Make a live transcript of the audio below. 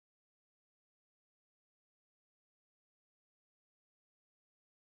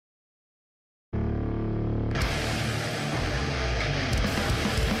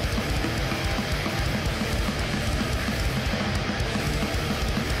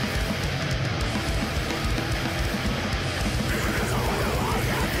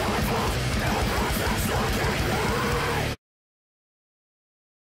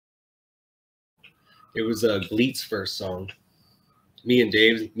It was Gleet's first song. Me and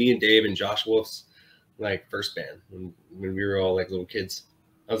Dave and Josh Wolf's like first band when we were all like little kids.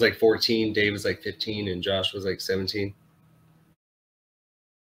 I was like 14, Dave was like 15, and Josh was like 17.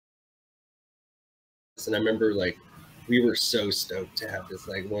 And I remember like we were so stoked to have this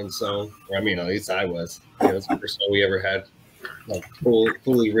like one song, or I mean, at least I was. You know, it's the first song we ever had, like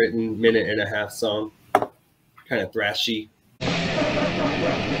fully written 1.5-minute song, kind of thrashy.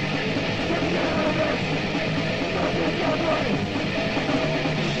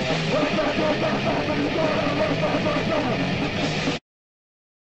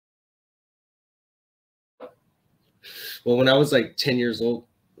 Well, when I was like 10 years old,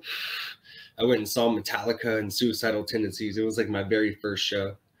 I went and saw Metallica and Suicidal Tendencies. It was like my very first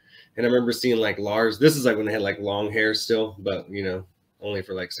show. And I remember seeing like Lars. This is like when they had like long hair still, but you know, only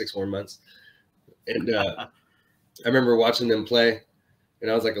for like 6 more months. And I remember watching them play, and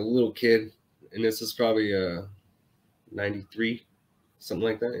I was like a little kid. And this is probably 93, something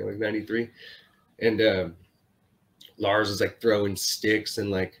like that, like 93. And Lars was like throwing sticks, and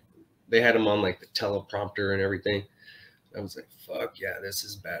like they had him on like the teleprompter and everything. I was like, fuck yeah, this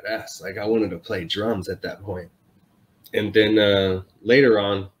is badass. Like I wanted to play drums at that point. And then later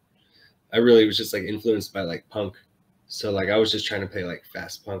on, I really was just like influenced by like punk. So like I was just trying to play like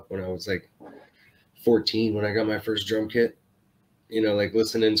fast punk when I was like 14 when I got my first drum kit. You know, like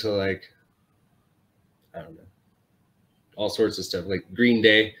listening to like, I don't know, all sorts of stuff, like Green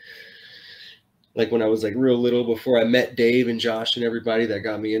Day. Like when I was like real little, before I met Dave and Josh and everybody that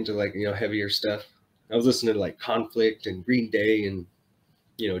got me into like, you know, heavier stuff. I was listening to like Conflict and Green Day and,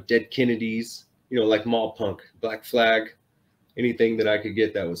 you know, Dead Kennedys, you know, like mall punk, Black Flag, anything that I could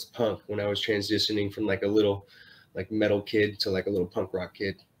get that was punk when I was transitioning from like a little like metal kid to like a little punk rock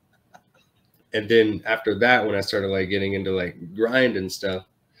kid. And then after that, when I started like getting into like grind and stuff,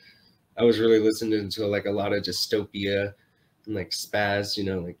 I was really listening to like a lot of Dystopia and like Spaz, you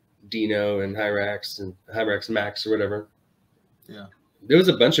know, like Dino and Hyrax Max or whatever. Yeah. There was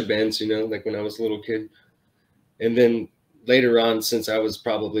a bunch of bands, you know, like when I was a little kid. And then later on, since I was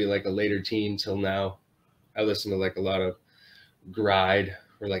probably like a later teen till now, I listened to like a lot of grind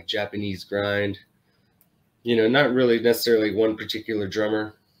or like Japanese grind. You know, not really necessarily one particular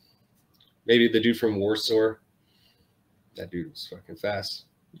drummer. Maybe the dude from Warsaw. That dude was fucking fast.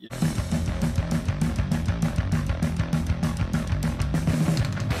 Yeah.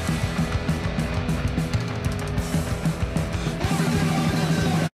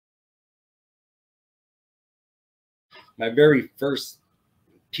 My very first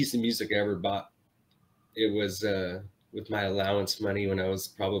piece of music I ever bought, it was with my allowance money when I was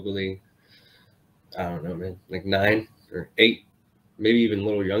probably, I don't know, man, like 9 or 8, maybe even a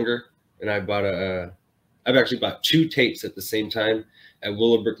little younger. And I bought I've actually bought 2 tapes at the same time at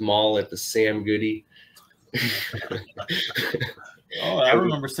Willowbrook Mall at the Sam Goody. Oh, I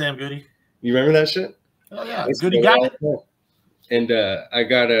remember Sam Goody. You remember that shit? Oh yeah, Goody got it. And I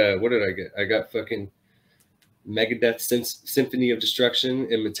got what did I get? I got fucking Megadeth Symphony of Destruction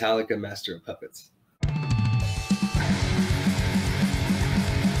and Metallica Master of Puppets.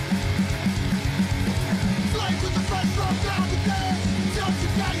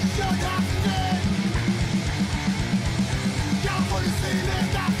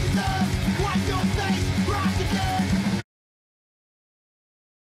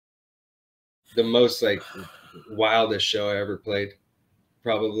 The most like wildest show I ever played,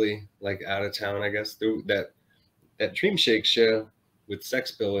 probably like out of town, I guess. That Dream Shake show with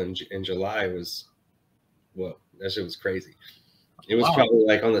Sex Pill in July was, well, that shit was crazy. It was probably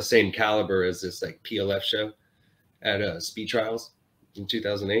like on the same caliber as this like PLF show at Speed Trials in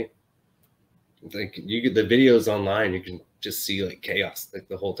 2008. Like you get the videos online, you can just see like chaos like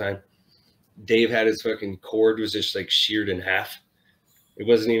the whole time. Dave had his fucking cord was just like sheared in half. It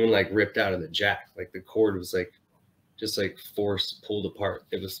wasn't even like ripped out of the jack. Like the cord was like just like forced, pulled apart.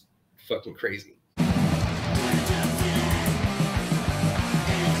 It was fucking crazy.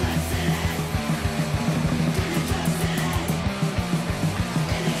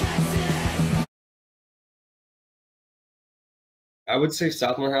 I would say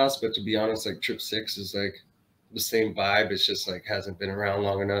Southmore House, but to be honest, like Trip 6 is like the same vibe. It's just like hasn't been around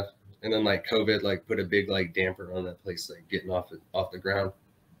long enough. And then like COVID like put a big like damper on that place, like getting off the ground.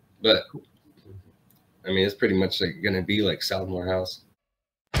 But I mean, it's pretty much like gonna be like Southmore House.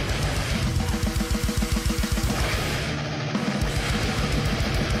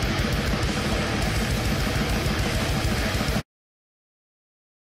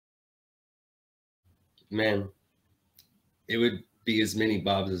 Man, it would be as many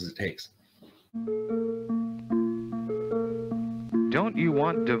Bobs as it takes. Don't you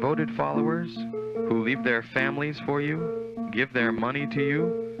want devoted followers? who leave their families for you, give their money to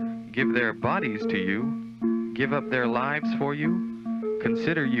you, give their bodies to you, give up their lives for you,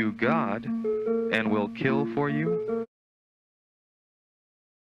 consider you God, and will kill for you?